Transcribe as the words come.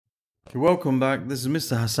Welcome back. This is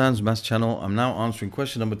Mr. Hassan's Maths channel. I'm now answering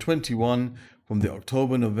question number 21 from the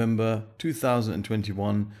October-November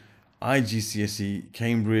 2021 IGCSE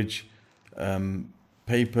Cambridge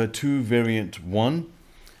paper 2 variant 1.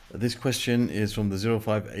 This question is from the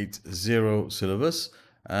 0580 syllabus,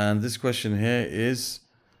 and this question here is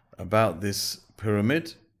about this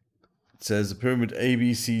pyramid. It says the pyramid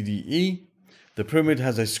ABCDE. The pyramid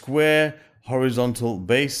has a square horizontal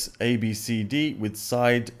base ABCD with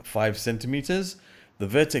side 5 centimeters. The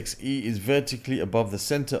vertex E is vertically above the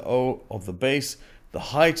center O of the base. The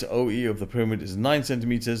height OE of the pyramid is 9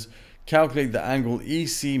 centimeters. Calculate the angle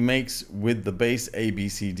EC makes with the base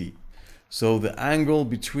ABCD. So the angle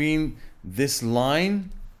between this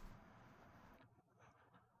line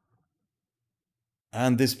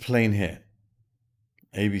and this plane here,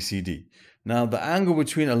 ABCD. Now the angle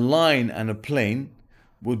between a line and a plane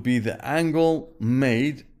would be the angle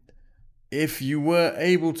made if you were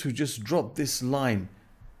able to just drop this line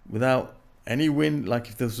without any wind. Like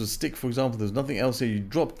if there was a stick, for example, there's nothing else here, you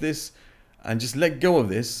drop this and just let go of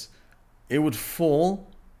this, it would fall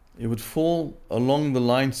along the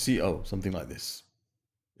line CO, something like this.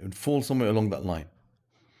 It would fall somewhere along that line.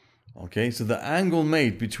 Okay, so the angle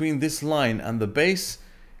made between this line and the base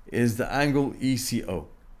is the angle ECO.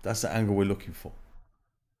 That's the angle we're looking for.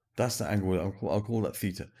 That's the angle. I'll call that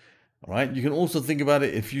theta. All right. You can also think about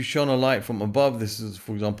it if you shone a light from above. This is,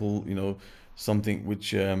 for example, something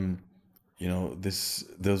which, there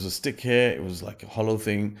was a stick here. It was like a hollow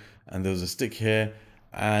thing, and there was a stick here,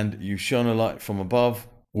 and you shone a light from above.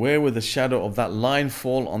 Where would the shadow of that line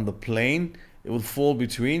fall on the plane? It would fall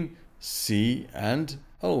between C and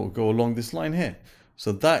O. Go along this line here.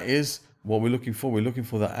 So that is what we're looking for. We're looking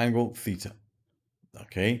for the angle theta.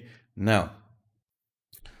 Okay. Now,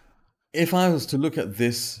 if I was to look at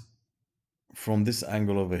this from this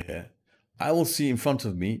angle over here, I will see in front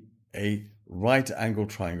of me a right angle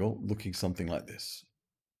triangle looking something like this.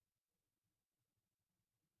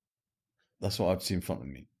 That's what I'd see in front of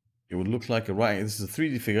me. It would look like a right. This is a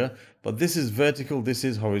 3D figure, but this is vertical. This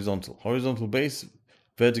is horizontal. Horizontal base,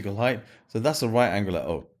 vertical height. So that's a right angle at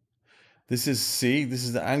O. This is C. This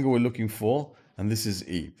is the angle we're looking for. And this is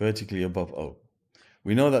E, vertically above O.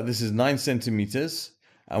 We know that this is 9 centimeters.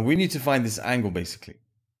 And we need to find this angle, basically.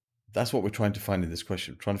 That's what we're trying to find in this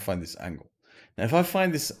question. We're trying to find this angle. Now, if I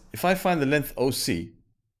find the length OC,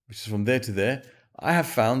 which is from there to there, I have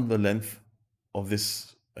found the length of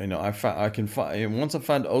this. Once I've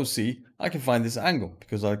found OC, I can find this angle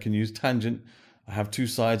because I can use tangent. I have two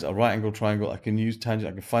sides, a right angle triangle. I can use tangent.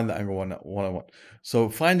 I can find the angle one I want. So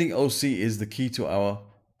finding OC is the key to our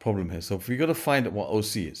problem here. So if we got to find what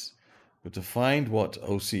OC is, we have to find what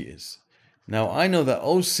OC is. Now, I know that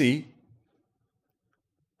OC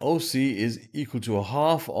is equal to a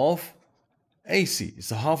half of AC.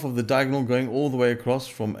 It's a half of the diagonal going all the way across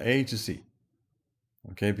from A to C.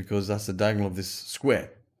 Okay, because that's the diagonal of this square.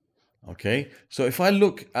 Okay, so if I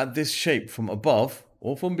look at this shape from above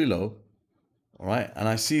or from below, all right, and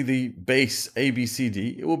I see the base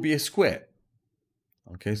ABCD, it will be a square.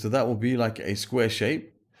 Okay, so that will be like a square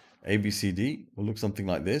shape. ABCD will look something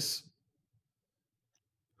like this.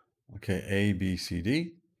 Okay, A, B, C,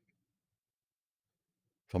 D.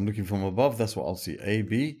 If I'm looking from above, that's what I'll see. A,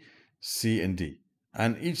 B, C, and D.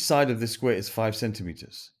 And each side of this square is 5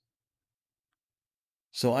 centimeters.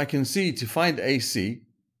 So I can see to find AC,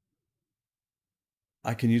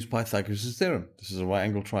 I can use Pythagoras' theorem. This is a right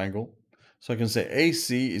angle triangle. So I can say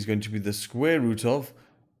AC is going to be the square root of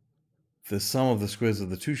the sum of the squares of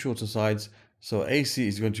the two shorter sides. So AC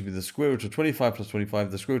is going to be the square root of 25 plus 25,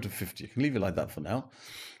 the square root of 50. I can leave it like that for now.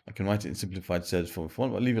 I can write it in simplified form if I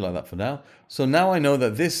want, but I'll leave it like that for now. So now I know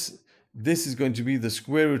that this is going to be the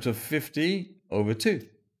square root of 50 over 2.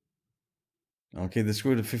 Okay, the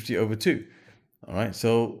square root of 50 over 2. All right,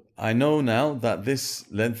 so I know now that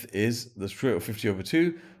this length is the square root of 50 over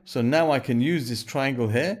 2. So now I can use this triangle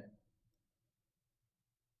here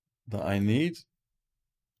that I need.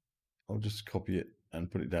 I'll just copy it and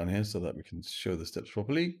put it down here so that we can show the steps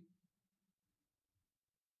properly.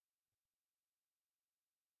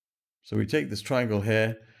 So we take this triangle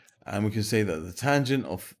here and we can say that the tangent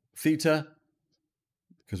of theta,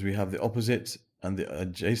 because we have the opposite and the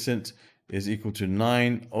adjacent, is equal to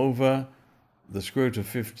 9 over the square root of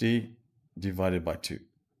 50 divided by 2.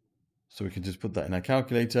 So we can just put that in our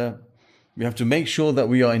calculator. We have to make sure that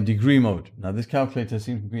we are in degree mode. Now this calculator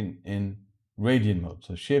seems to be in radian mode.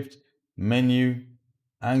 So shift, menu,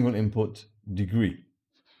 angle input, degree.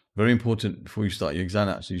 Very important before you start your exam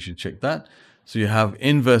app, so you should check that. So you have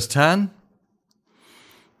inverse tan.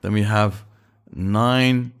 Then we have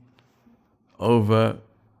 9 over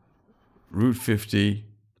root 50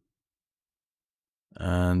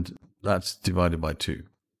 And that's divided by 2.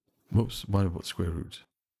 Whoops, why did I put square root?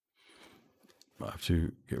 I have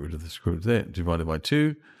to get rid of the square root there. Divided by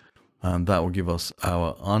 2. And that will give us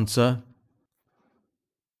our answer.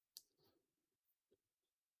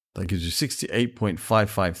 That gives you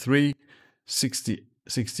 68.553.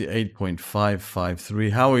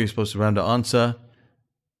 68.553. How are you supposed to round the answer?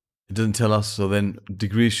 It doesn't tell us, so then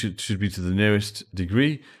degrees should be to the nearest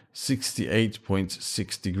degree.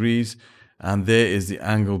 68.6 degrees. And there is the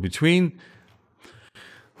angle between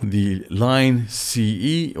the line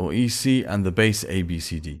CE or EC and the base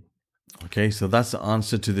ABCD. Okay, so that's the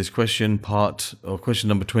answer to this question question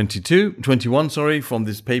number 21, from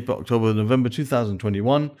this paper, October, November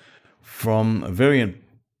 2021, from a variant.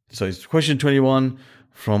 So it's question 21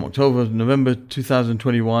 from October, November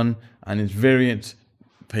 2021, and it's variant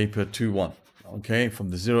paper 2-1. Okay,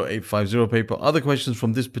 from the 0850 paper. Other questions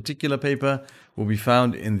from this particular paper will be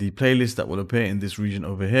found in the playlist that will appear in this region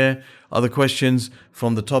over here. Other questions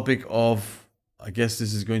from the topic of, I guess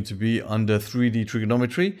this is going to be under 3D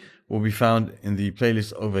trigonometry, will be found in the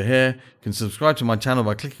playlist over here. You can subscribe to my channel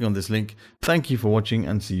by clicking on this link. Thank you for watching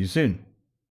and see you soon.